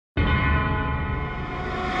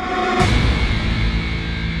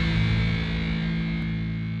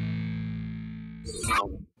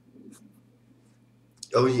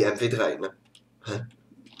Oh, die MW3, ne? Hä?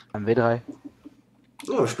 MW3?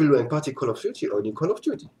 Ja, ich spiele nur ein Party Call of Duty, oh, die Call of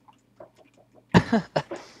Duty.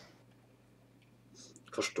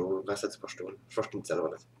 Verstehen, was jetzt verstehen? Ich verstehe es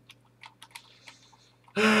selber nicht.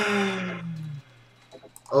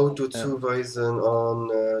 Auto zuweisen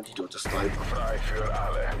an die Dote Sniper. Frei für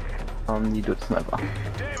alle. Die dutzen einfach.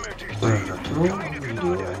 Demütigt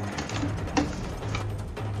sie.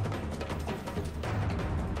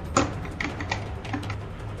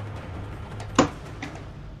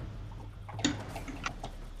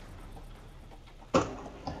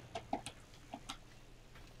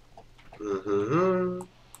 Mhm.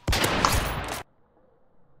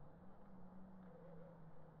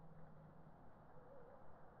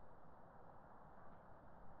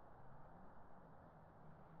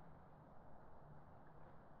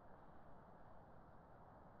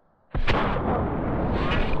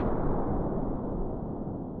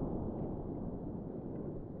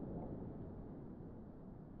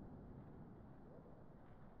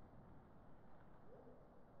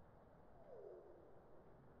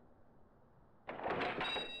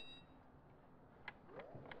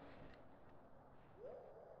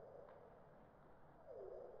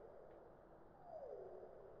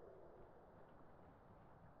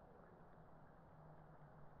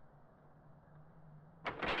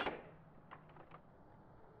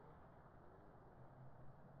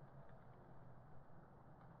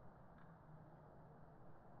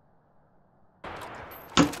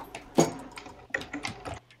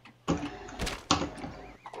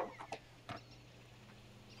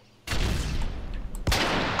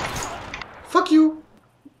 Fuck you!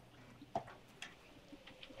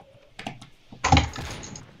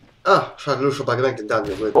 Ah, ich hatte nur schon mal gemerkt, den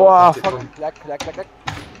Daniel. Oh, fuck, lag.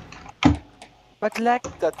 Was lag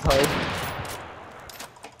das halt?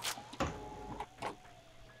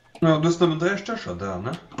 Ja, das ist aber der Stöcher da,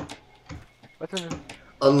 ne? Was denn?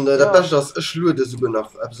 Und der Beste ist, ich lüde sogar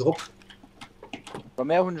noch etwas ab. War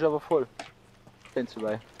mehr Hund aber voll. Kennst du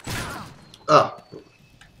bei? Ah.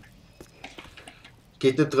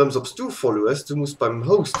 Geht nicht darum, ob du voll bist, du musst beim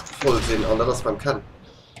Host voll sein, und das beim Kann.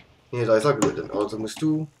 Nee, da ist er gelöst. Also musst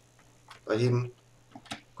du bei ihm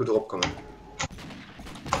gut draufkommen.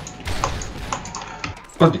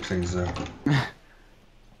 Oh, die klingen sehr.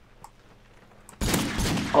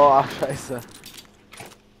 Oh, scheiße.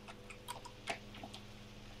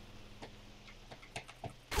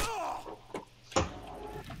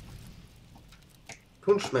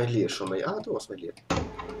 Punsch mein Lied schon mal. Ah, du hast mein Lied.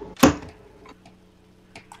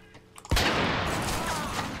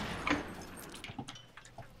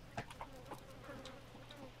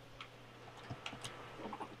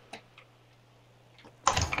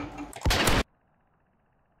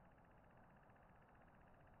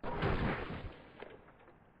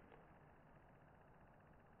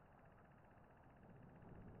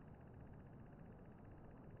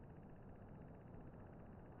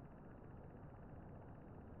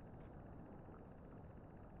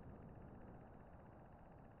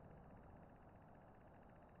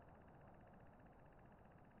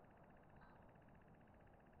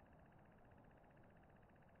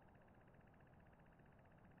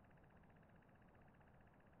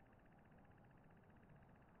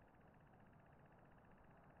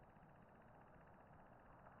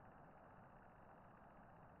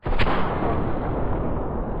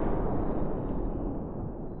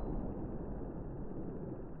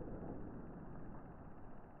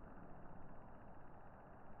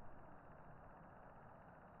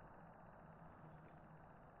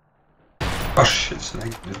 Oh shit,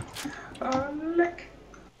 leck. Ah, leck.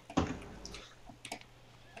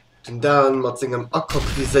 Den Dan mit seinem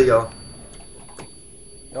Akkokrisäger.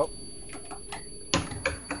 Ja.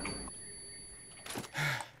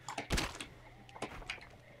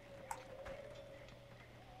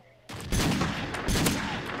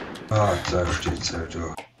 Ah, da steht's halt,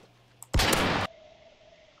 du.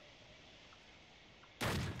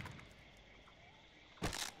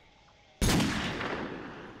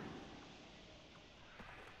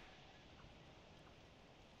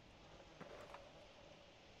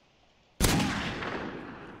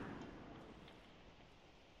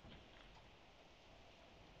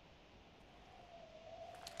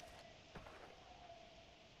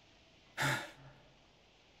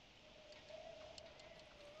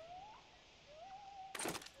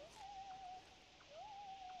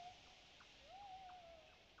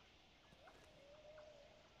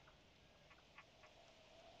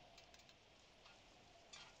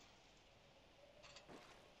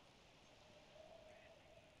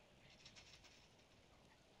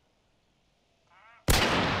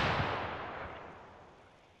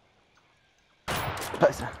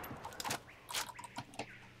 Scheiße.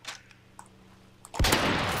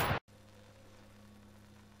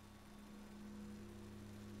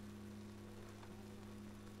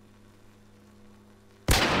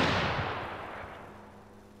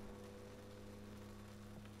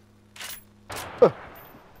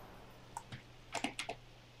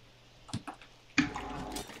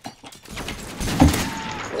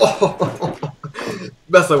 Oh,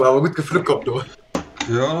 besser, aber gut gepflückt, du.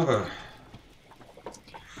 Ja, aber.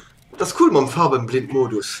 Das ist cool mit dem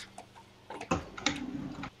Farbenblind-Modus.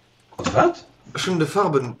 Was? Schon der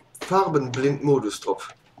Farbenblind-Modus drauf.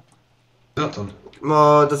 Ja, dann.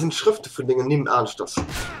 Da sind Schriften von Dingen nicht ernst das.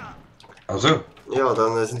 Also. Ja,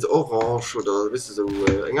 dann sind sie orange oder wisst ihr so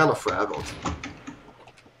ein anderer Farbe.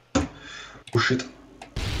 Oh shit.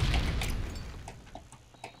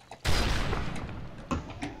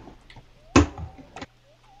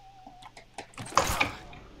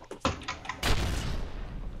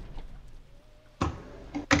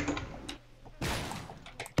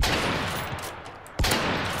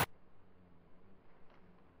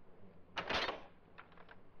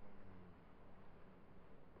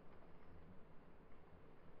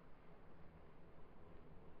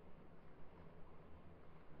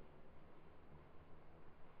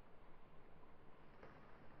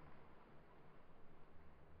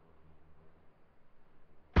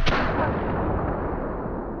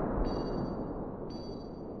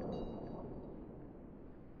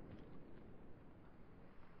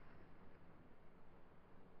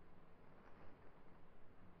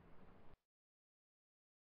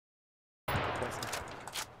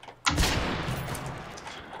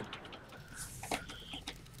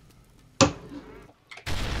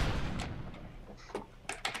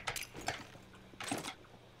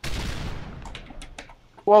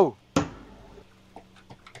 Wow.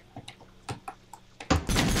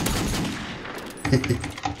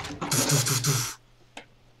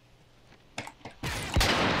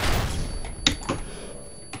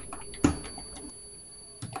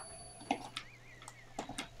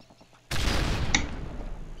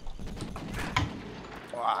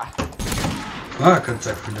 Ah, kannst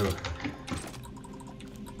du einfach nur.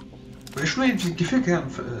 Ich meine, die Gefühle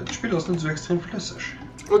haben, das Spiel ist nicht so extrem flüssig.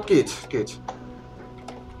 Und geht.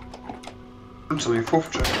 Und so wie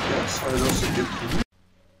 50 FPS, weil das gibt.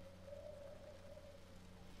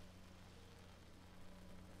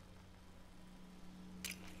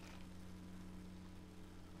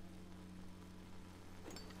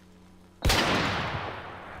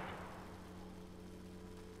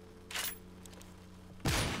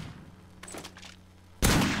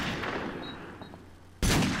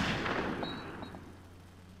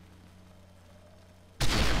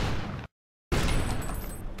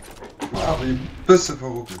 Aber ein bisschen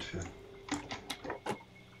verruckelt hier.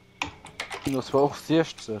 Das war auch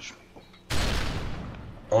 60.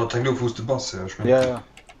 Aber denk nur, wo ist der Boss her? Ich mein, Ja, ja.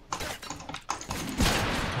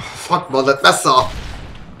 Fuck mal, das Messer!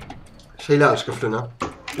 Schön leicht geflogen, ne?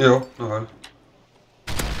 Ja, na halt.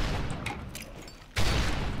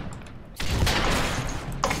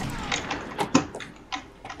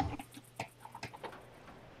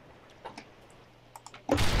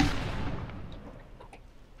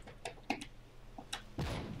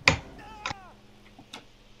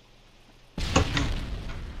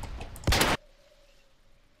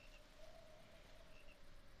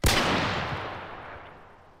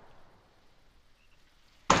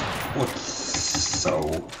 Und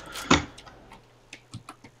so.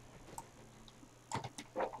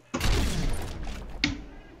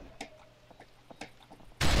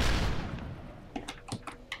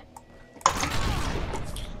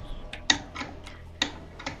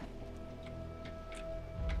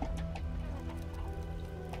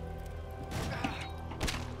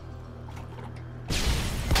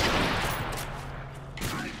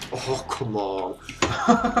 Oh, come on.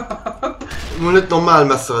 Nur nicht normal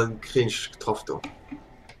Messer krieg ich getroffen.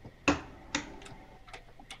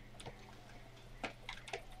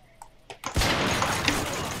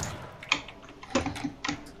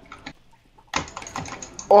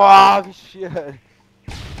 Oh, wie schön.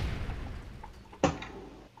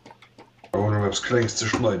 Ohne was Kleines zu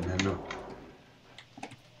schneiden, ne?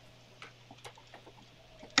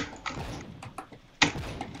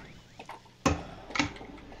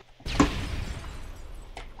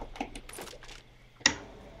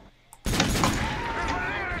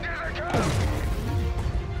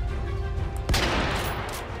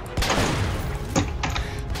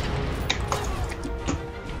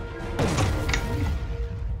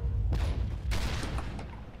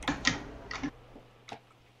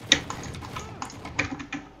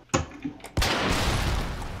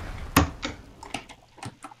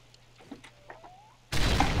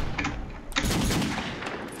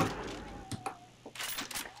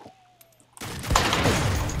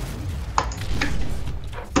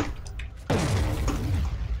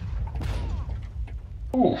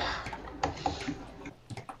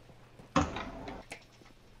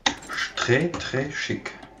 très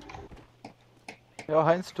schick. Ja,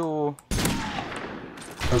 Heinz, du.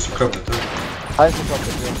 Hast du geklappt, oder? Heinz, du klappt,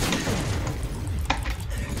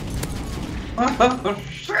 ja. Oh,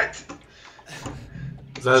 shit!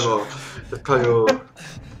 Selber. Das kann ja.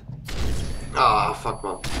 Ah, fuck,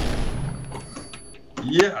 man.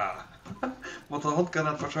 Ja! Wat der Hand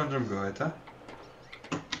hat wahrscheinlich gehört, hä?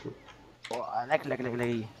 Oh, leck.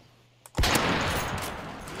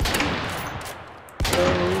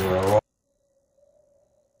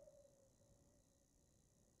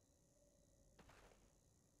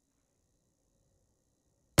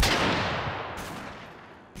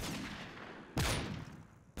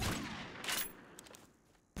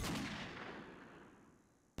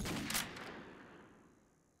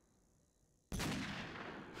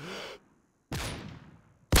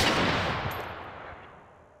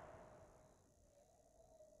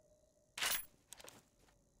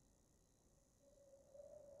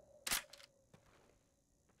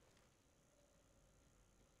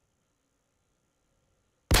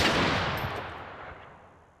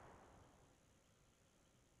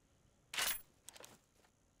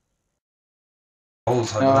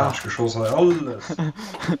 Alles hat Ja. geschossen, alles!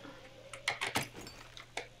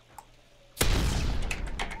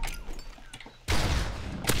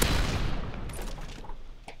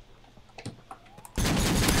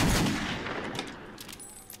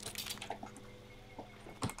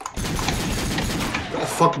 Oh,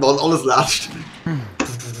 fuck, man, alles latscht.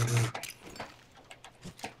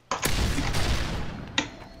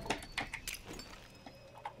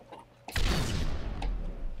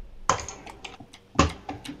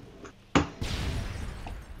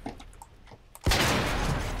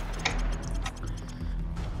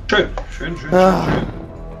 Schön. Ah.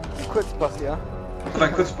 Kurz, Bach, ja.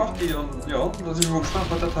 Ein kurz Party und ja, da sind wir gespannt,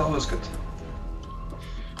 was das alles gibt.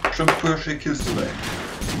 Schon pure Kills dabei.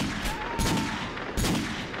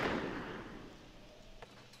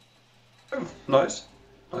 Nice.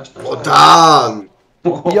 Oh, dann!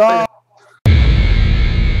 Ja!